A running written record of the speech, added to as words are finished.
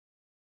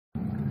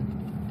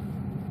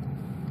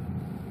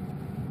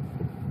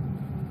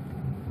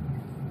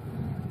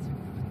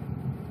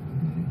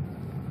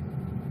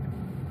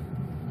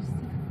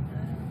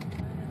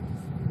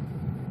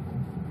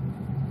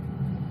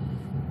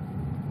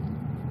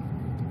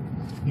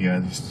Yeah,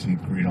 they stay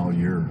green all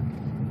year.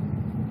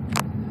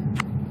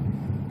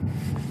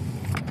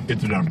 If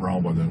they're not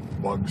brown by the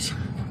bugs.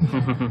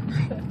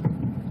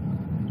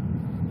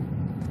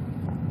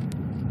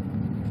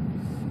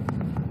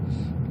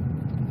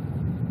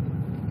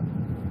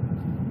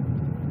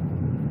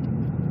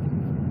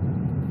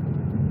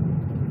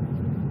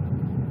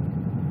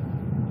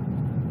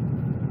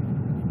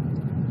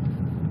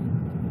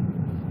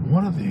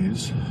 One of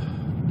these,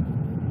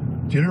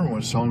 Dieter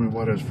was telling me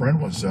what his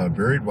friend was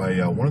buried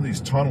by one of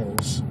these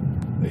tunnels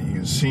that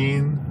you've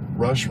seen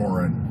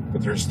Rushmore in,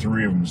 but there's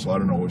 3 of them, so I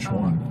don't know which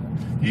one.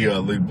 They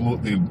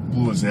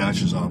blew his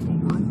ashes off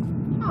over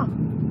him. Huh.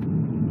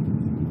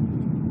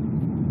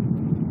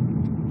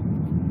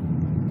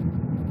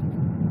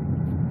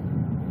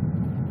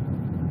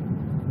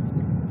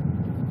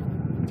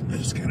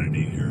 It's kind of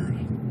neat here.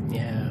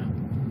 Yeah.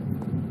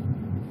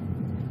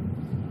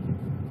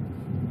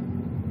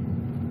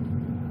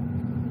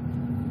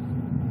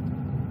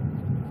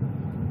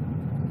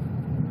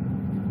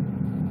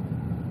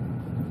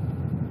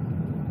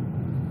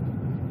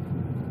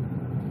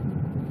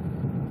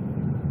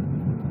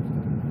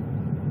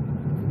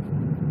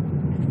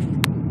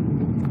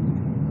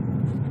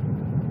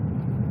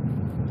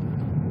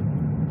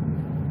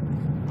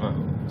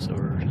 So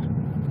we're...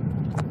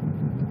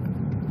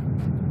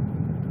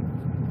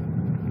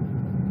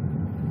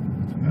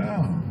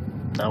 Oh.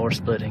 Now we're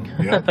splitting.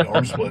 Yeah, now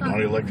we're splitting. How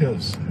do you like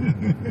this?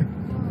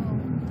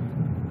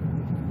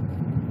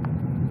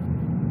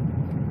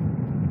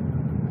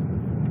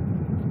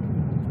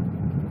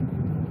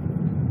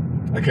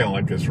 I kind of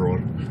like this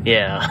road.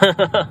 Yeah.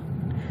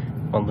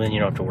 Well, then you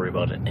don't have to worry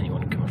about it.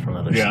 Anyone coming from the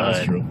other side. Yeah,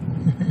 that's true.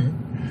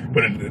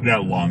 But it's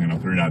not long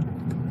enough. They're not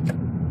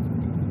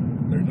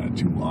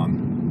too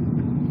long.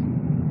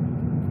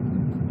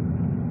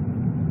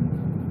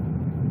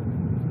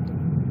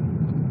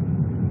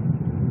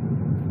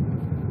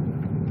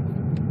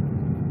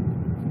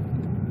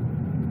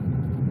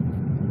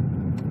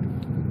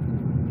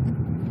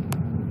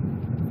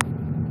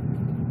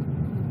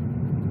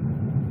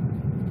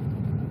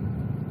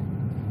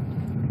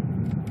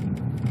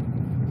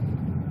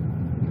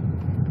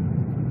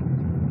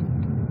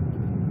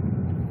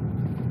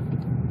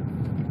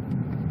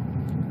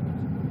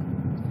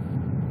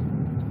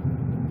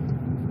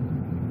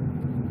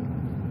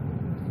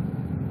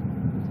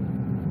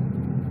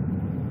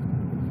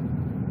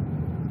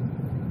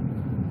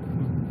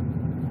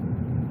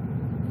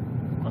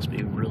 Must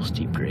be a real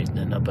steep grade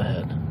then up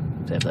ahead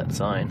to have that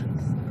sign.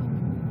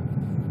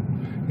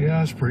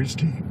 Yeah, it's pretty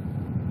steep.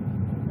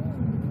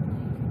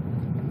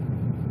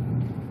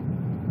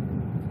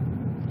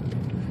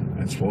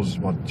 I suppose it's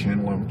about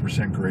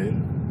 10-11%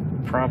 grade.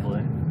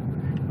 Probably.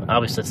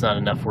 Obviously, it's not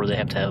enough where they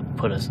have to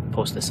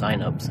post a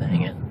sign up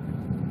saying it.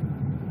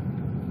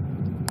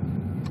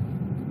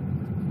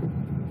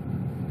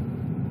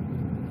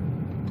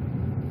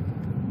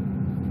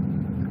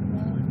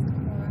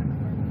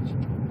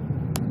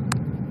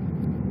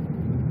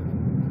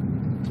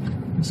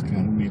 It's kind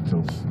of neat.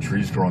 Those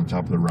trees grow on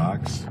top of the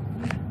rocks.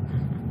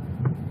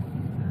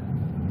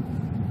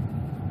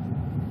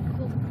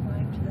 Cool to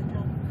climb to the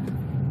top.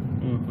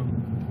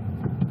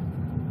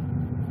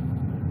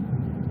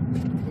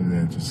 Look at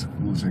that. It just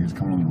looks like it's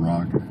coming on the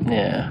rock.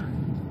 Yeah.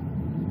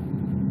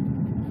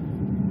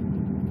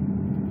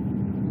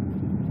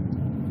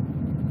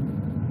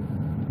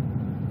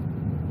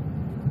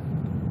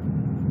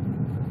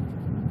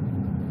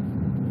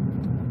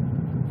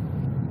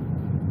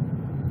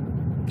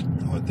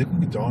 I think we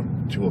get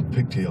down to a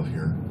pigtail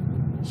here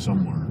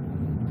somewhere.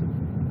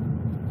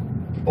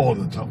 Oh,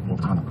 the top of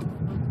the tunnel.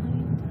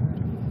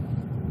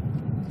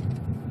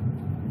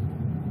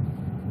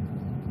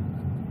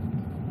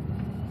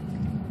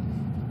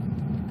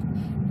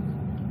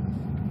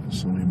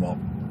 Somebody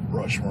Mount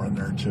Rushmore in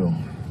there too.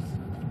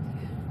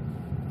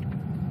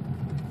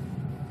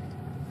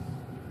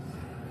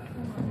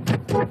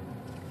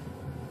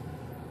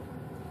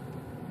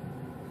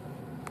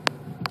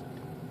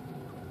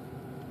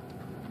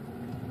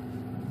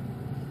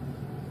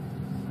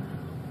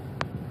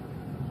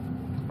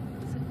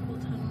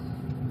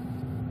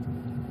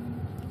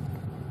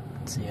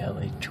 See how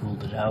they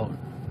tooled it out.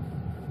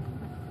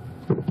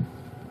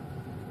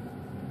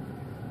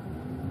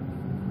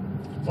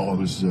 Oh,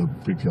 this is a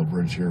pigtail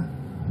bridge here.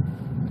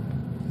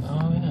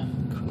 Oh yeah,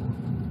 cool.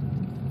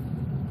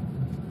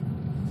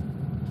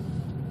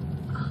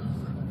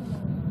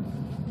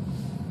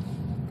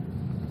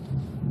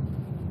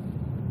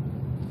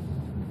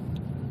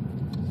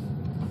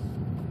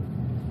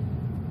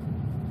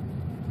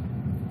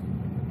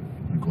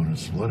 I'm going to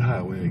Split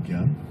Highway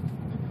again.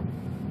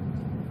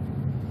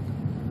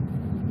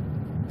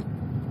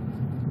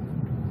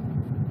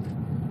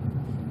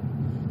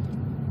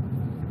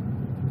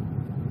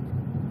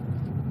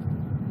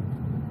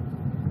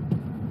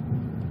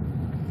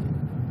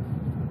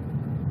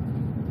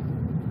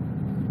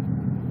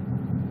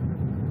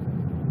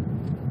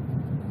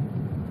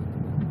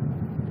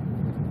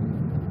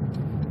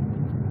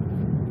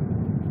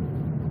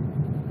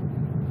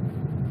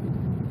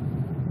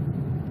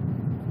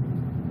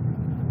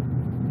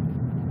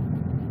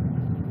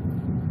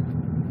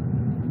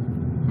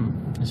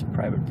 This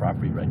private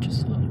property right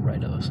just to the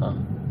right of us, huh?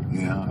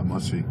 Yeah, it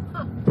must be.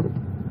 Huh.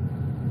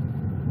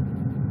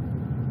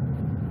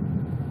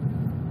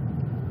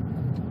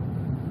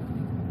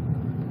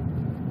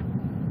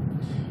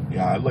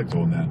 Yeah, I'd like to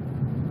own that.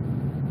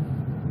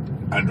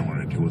 I don't know what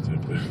to do with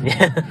it,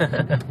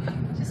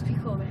 but Just be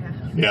cool to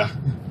have. yeah.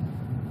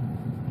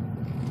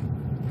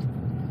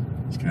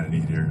 It's kind of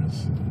neat here.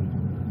 It's,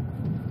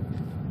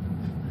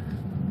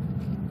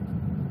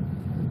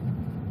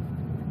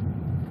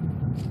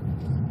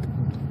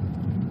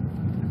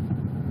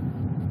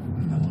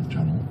 another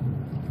tunnel.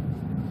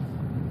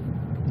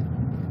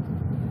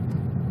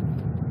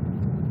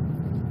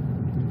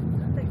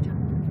 Another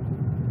tunnel.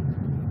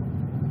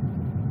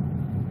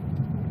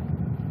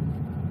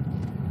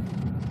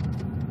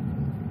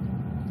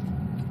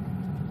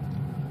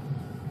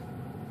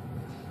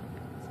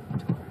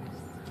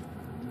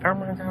 Oh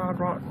my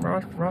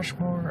God,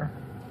 Rushmore.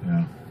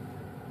 Yeah.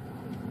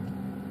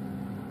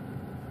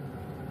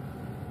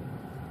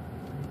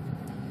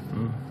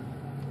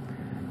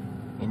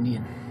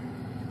 Indian.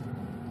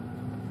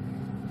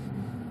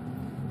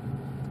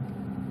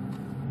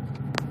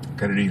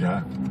 Kind of neat,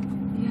 huh?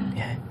 Yeah.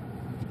 Yeah.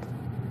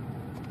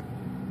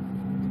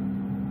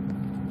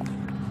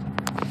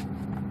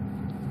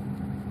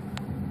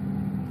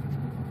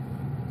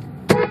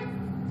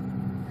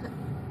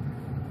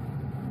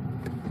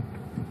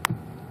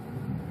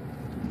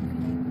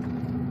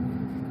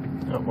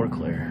 Oh, we're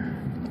clear.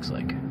 Looks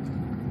like.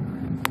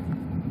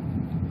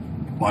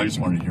 Well, I just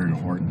wanted to hear your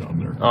horn down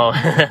there. Oh.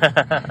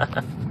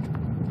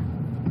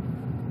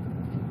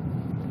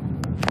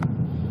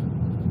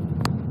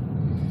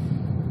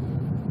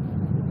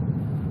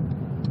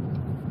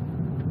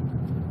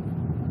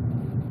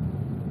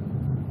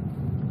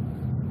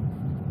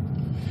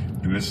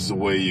 And this is the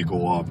way you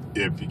go up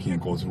if you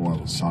can't go through one of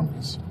those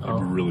tunnels. If Oh.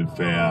 you're really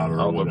fat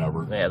or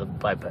whatever. Yeah, the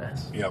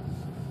bypass. Yep.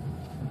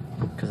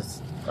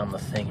 Because it's on the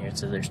thing here. It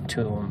says there's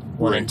two of them.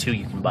 One and Right. two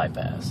you can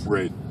bypass.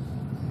 Right.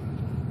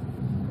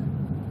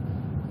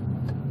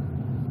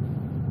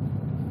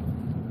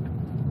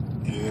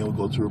 Yeah, we'll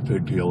go through a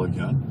pigtail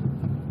again.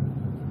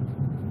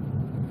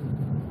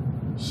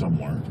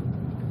 Somewhere.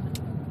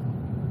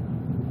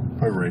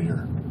 Probably right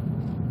here.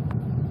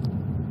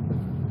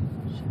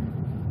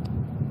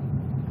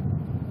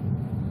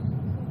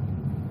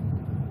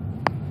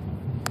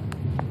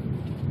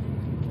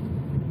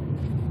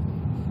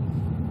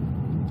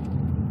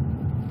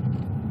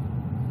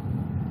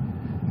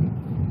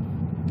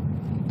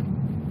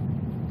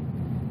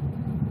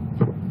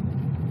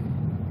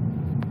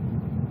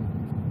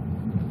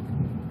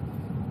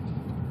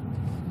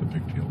 The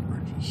pigtail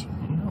bridges.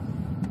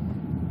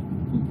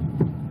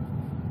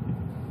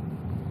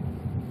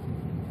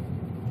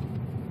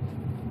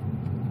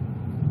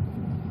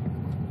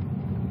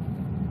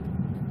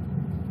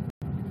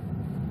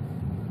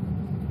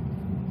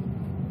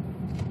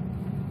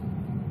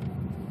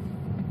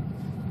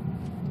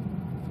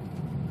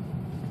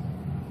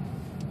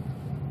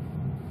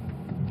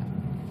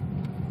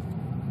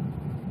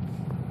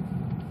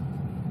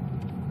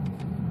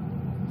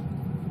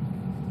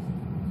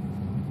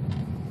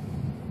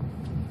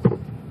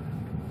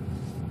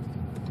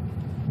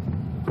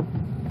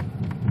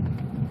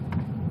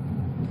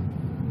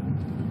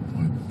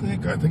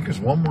 I think there's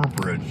one more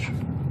bridge.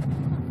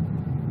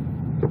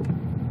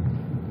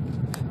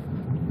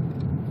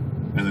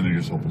 And then it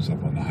just opens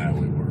up on the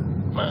highway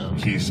where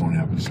Keystone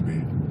happens to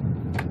be.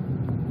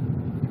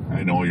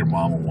 I know your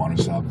mom will want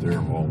to stop there.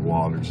 Oh,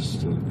 wow,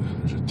 there's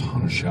a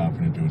ton of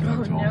shopping to do in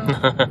that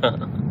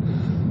town.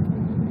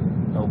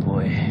 Oh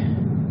boy.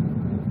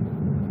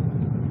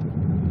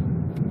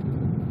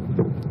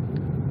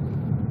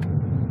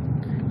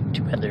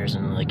 Too bad there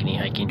isn't like any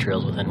hiking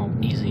trails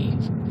within easy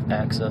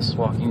access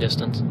walking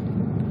distance.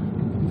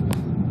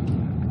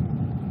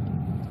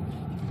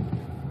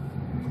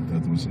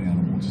 That those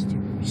animals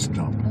to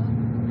stump.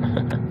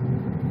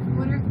 I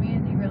wonder if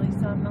Mandy really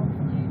saw milk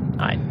lion.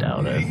 I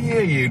doubt it. Yeah,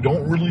 you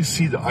don't really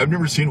see that. I've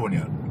never seen one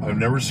yet. I've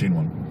never seen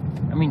one.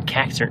 I mean,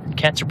 cats are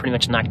pretty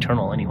much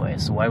nocturnal anyway,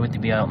 so why would they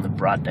be out in the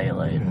broad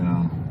daylight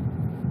Yeah.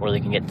 where they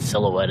can get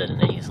silhouetted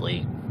and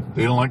easily?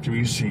 They don't like to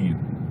be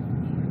seen.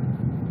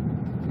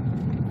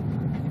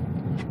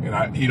 And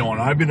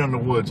I've been in the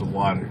woods a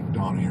lot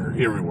down here,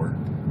 everywhere.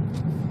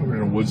 I've been in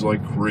the woods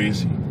like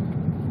crazy.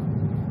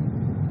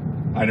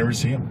 I never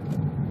see them.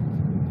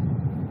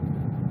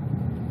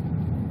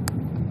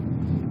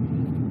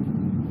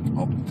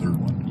 Oh, the third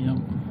one. Yep.